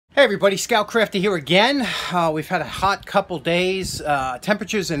Hey everybody, Scoutcrafter here again. We've had a hot couple days.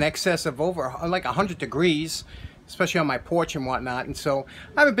 Temperatures in excess of over like 100 degrees, especially on my porch and whatnot. And so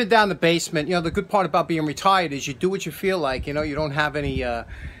I haven't been down the basement. You know, the good part about being retired is you do what you feel like. You know, you don't have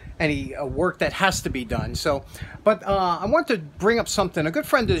any work that has to be done. So, but I want to bring up something. A good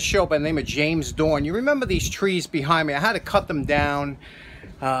friend of the show by the name of James Dorn. You remember these trees behind me? I had to cut them down.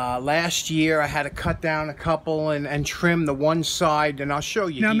 Last year I had to cut down a couple and trim the one side, and I'll show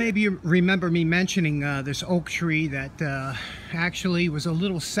you. Now maybe you remember me mentioning this oak tree that actually was a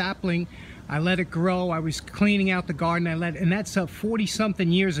little sapling. I let it grow. I was cleaning out the garden. And that's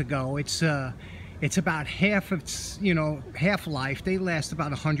 40-something years ago. It's about half its, half-life. They last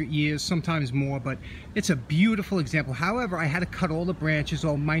about 100 years, sometimes more, but it's a beautiful example. However, I had to cut all the branches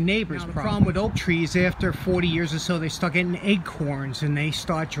off my neighbor's. The problem with oak trees, after 40 years or so, they start getting acorns and they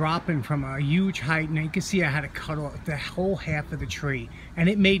start dropping from a huge height. And you can see I had to cut off the whole half of the tree, and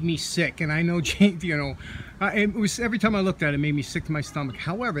it made me sick. And I know, it was every time I looked at it, it made me sick to my stomach.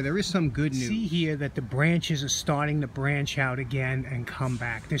 However, there is some good news. See here that the branches are starting to branch out again and come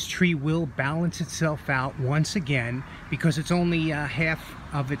back. This tree will balance itself out once again because it's only half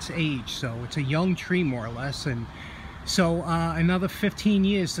of its age, so it's a young tree more or less. And so another 15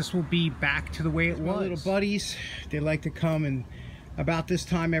 years this will be back to the way it was. My little buddies, they like to come, and about this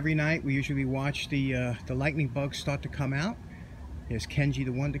time every night we usually watch the lightning bugs start to come out. There's Kenji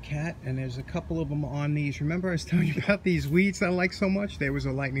the Wonder Cat, and there's a couple of them on these. Remember I was telling you about these weeds I like so much? There was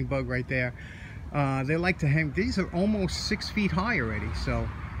a lightning bug right there. They like to hang. These are almost 6 feet high already, so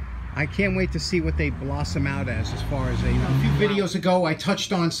I can't wait to see what they blossom out as far as a few videos ago I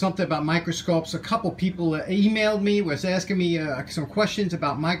touched on something about microscopes. A couple people emailed me, was asking me some questions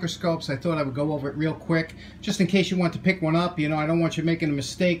about microscopes. I thought I would go over it real quick, just in case you want to pick one up. I don't want you making a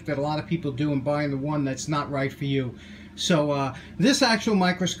mistake that a lot of people do and buying the one that's not right for you. So this actual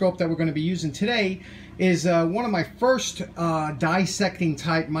microscope that we're going to be using today is one of my first dissecting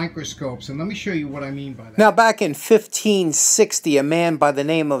type microscopes, and let me show you what I mean by that. Now, back in 1560, a man by the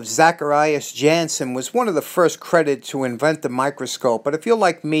name of Zacharias Janssen was one of the first credited to invent the microscope. But if you're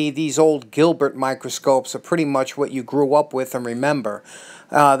like me, these old Gilbert microscopes are pretty much what you grew up with and remember.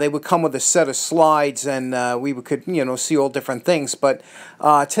 They would come with a set of slides, and we could, see all different things. But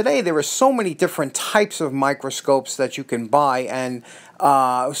today there are so many different types of microscopes that you can buy, and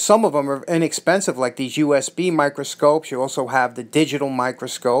some of them are inexpensive, like these USB microscopes. You also have the digital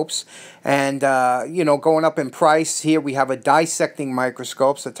microscopes, and going up in price. Here we have a dissecting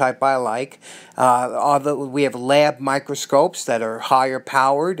microscopes, the type I like. We have lab microscopes that are higher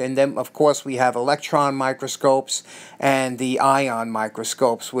powered, and then of course we have electron microscopes and the ion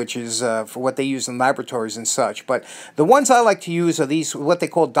microscopes, which is for what they use in laboratories and such. But the ones I like to use are these, what they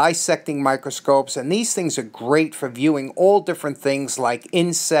call dissecting microscopes, and these things are great for viewing all different things like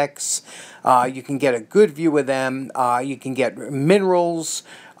insects. You can get a good view of them. You can get minerals.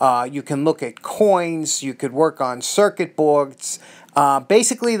 You can look at coins. You could work on circuit boards.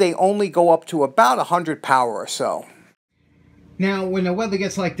 Basically, they only go up to about 100 power or so. Now, when the weather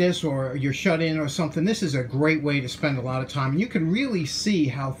gets like this, or you're shut in or something, this is a great way to spend a lot of time. And you can really see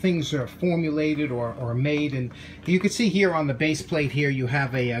how things are formulated or made. And you can see here on the base plate here, you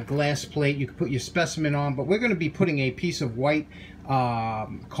have a glass plate. You can put your specimen on, but we're going to be putting a piece of white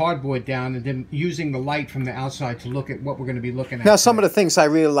cardboard down and then using the light from the outside to look at what we're going to be looking at. Now, some of the things I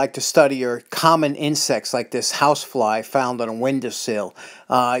really like to study are common insects like this housefly found on a windowsill.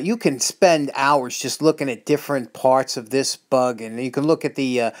 You can spend hours just looking at different parts of this bug, and you can look at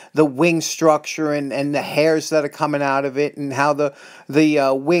the wing structure and the hairs that are coming out of it and how the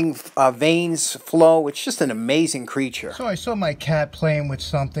wing veins flow. It's just an amazing creature. So I saw my cat playing with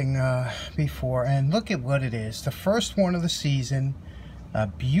something before, and look at what it is. The first one of the season. A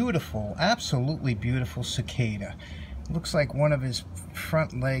beautiful, absolutely beautiful cicada. Looks like one of his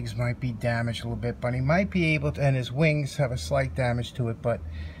front legs might be damaged a little bit, but he might be able to, and his wings have a slight damage to it, but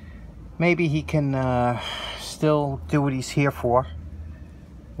maybe he can still do what he's here for,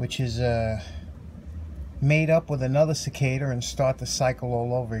 which is mate up with another cicada and start the cycle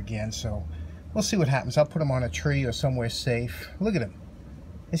all over again. So we'll see what happens. I'll put him on a tree or somewhere safe. Look at him.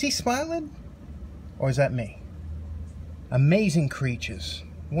 Is he smiling? Or is that me? Amazing creatures.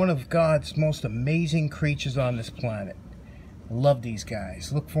 One of God's most amazing creatures on this planet. I love these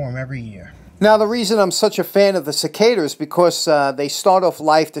guys. Look for them every year. Now, the reason I'm such a fan of the cicada is because they start off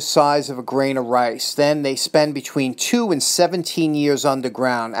life the size of a grain of rice. Then they spend between 2 and 17 years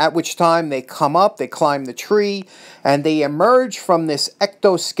underground, at which time they come up, they climb the tree, and they emerge from this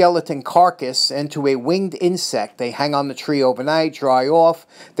ectoskeleton carcass into a winged insect. They hang on the tree overnight, dry off.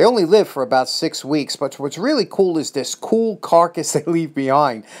 They only live for about 6 weeks, but what's really cool is this cool carcass they leave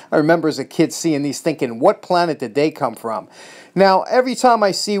behind. I remember as a kid seeing these thinking, what planet did they come from? Now, every time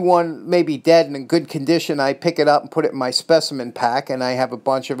I see one maybe dead and in good condition, I pick it up and put it in my specimen pack, and I have a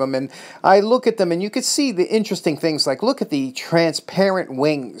bunch of them, and I look at them, and you can see the interesting things, like look at the transparent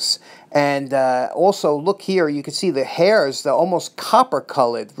wings, and also look here, you can see the hairs, they're almost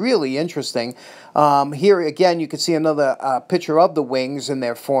copper-colored, really interesting. Here again, you can see another picture of the wings and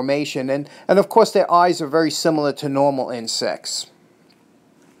their formation, and of course their eyes are very similar to normal insects.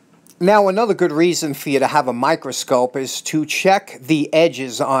 Now, another good reason for you to have a microscope is to check the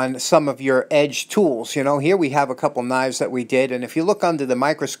edges on some of your edge tools. You know, here we have a couple knives that we did, and if you look under the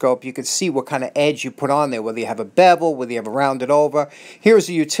microscope, you can see what kind of edge you put on there, whether you have a bevel, whether you have a rounded over. Here's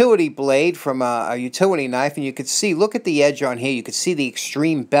a utility blade from a utility knife, and you can see, look at the edge on here. You can see the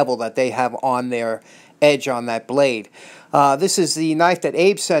extreme bevel that they have on their edge on that blade. This is the knife that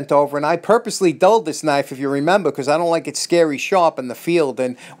Abe sent over, and I purposely dulled this knife, if you remember, because I don't like it scary sharp in the field.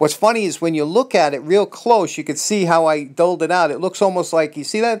 And what's funny is when you look at it real close, you can see how I dulled it out. It looks almost like, you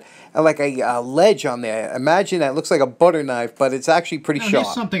see that? Like a ledge on there. Imagine that. It looks like a butter knife, but it's actually pretty sharp.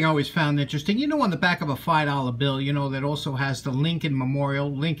 Here's something I always found interesting. You know, on the back of a $5 bill, you know, that also has the Lincoln Memorial.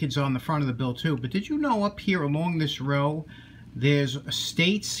 Lincoln's on the front of the bill, too. But did you know up here along this row, there's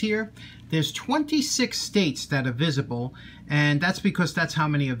states here? There's 26 states that are visible, and that's because that's how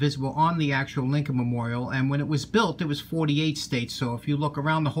many are visible on the actual Lincoln Memorial. And when it was built, it was 48 states. So if you look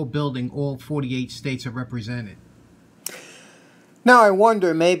around the whole building, all 48 states are represented. Now, I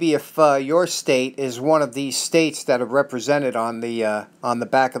wonder maybe if your state is one of these states that are represented on the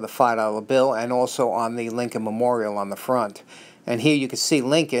back of the $5 bill and also on the Lincoln Memorial on the front. And here you can see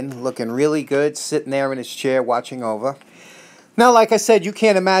Lincoln looking really good, sitting there in his chair watching over. Now, like I said, you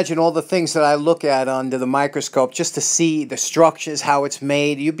can't imagine all the things that I look at under the microscope just to see the structures, how it's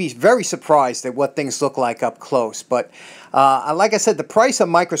made. You'd be very surprised at what things look like up close. But like I said, the price of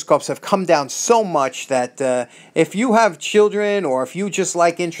microscopes have come down so much that if you have children or if you just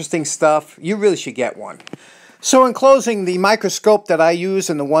like interesting stuff, you really should get one. So in closing, the microscope that I use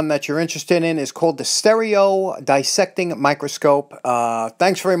and the one that you're interested in is called the Stereo Dissecting Microscope.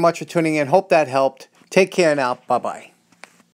 Thanks very much for tuning in. Hope that helped. Take care now. Bye-bye.